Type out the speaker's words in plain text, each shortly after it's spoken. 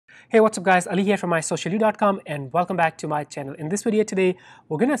Hey, what's up guys, Ali here from mysocialyou.com and welcome back to my channel. In this video today,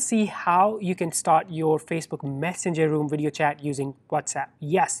 we're gonna see how you can start your Facebook Messenger room video chat using WhatsApp.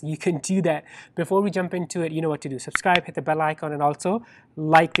 Yes, you can do that. Before we jump into it, you know what to do. Subscribe, hit the bell icon, and also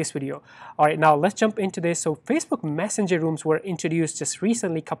like this video. All right, now let's jump into this. So Facebook Messenger rooms were introduced just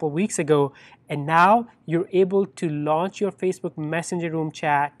recently, a couple of weeks ago, and now you're able to launch your Facebook Messenger room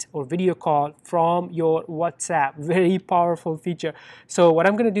chat or video call from your WhatsApp. Very powerful feature. So what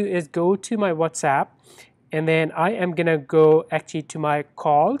I'm gonna do is go to my WhatsApp, and then I am gonna go actually to my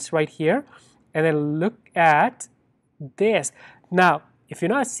calls right here, and then look at this. Now, if you're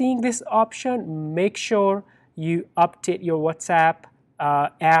not seeing this option, make sure you update your WhatsApp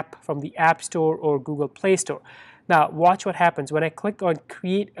app from the App Store or Google Play Store. Now, watch what happens. When I click on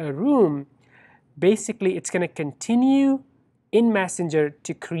create a room, basically it's gonna continue in Messenger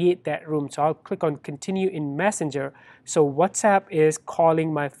to create that room. So I'll click on continue in Messenger. So WhatsApp is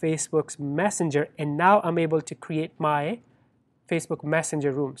calling my Facebook's Messenger, and now I'm able to create my Facebook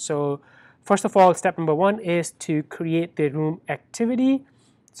Messenger room. So first of all, step number one is to create the room activity.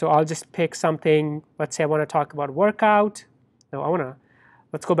 So I'll just pick something. Let's say I want to talk about workout. No,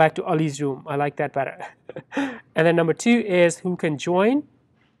 let's go back to Ali's room. I like that better. And then number two is who can join.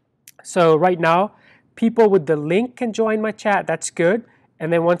 So right now, people with the link can join my chat. That's good.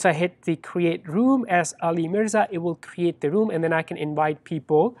 And then once I hit the create room as Ali Mirza, it will create the room, and then I can invite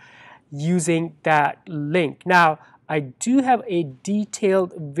people using that link. Now, I do have a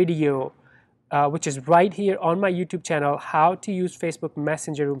detailed video which is right here on my YouTube channel, how to use Facebook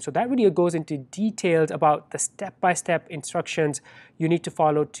Messenger room. So that video goes into details about the step-by-step instructions you need to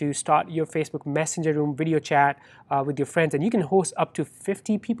follow to start your Facebook Messenger room video chat with your friends. And you can host up to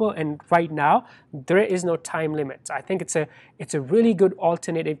 50 people, and right now there is no time limit. I think it's a really good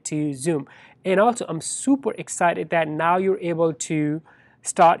alternative to Zoom. And also I'm super excited that now you're able to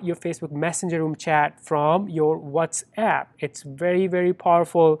start your Facebook Messenger room chat from your WhatsApp. It's very, very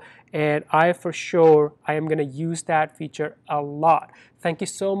powerful, and I am going to use that feature a lot. Thank you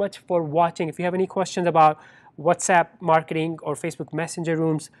so much for watching. If you have any questions about WhatsApp marketing or Facebook Messenger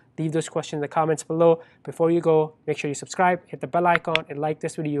rooms, leave those questions in the comments below. Before you go, make sure you subscribe, hit the bell icon, and like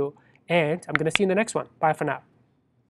this video, and I'm going to see you in the next one. Bye for now.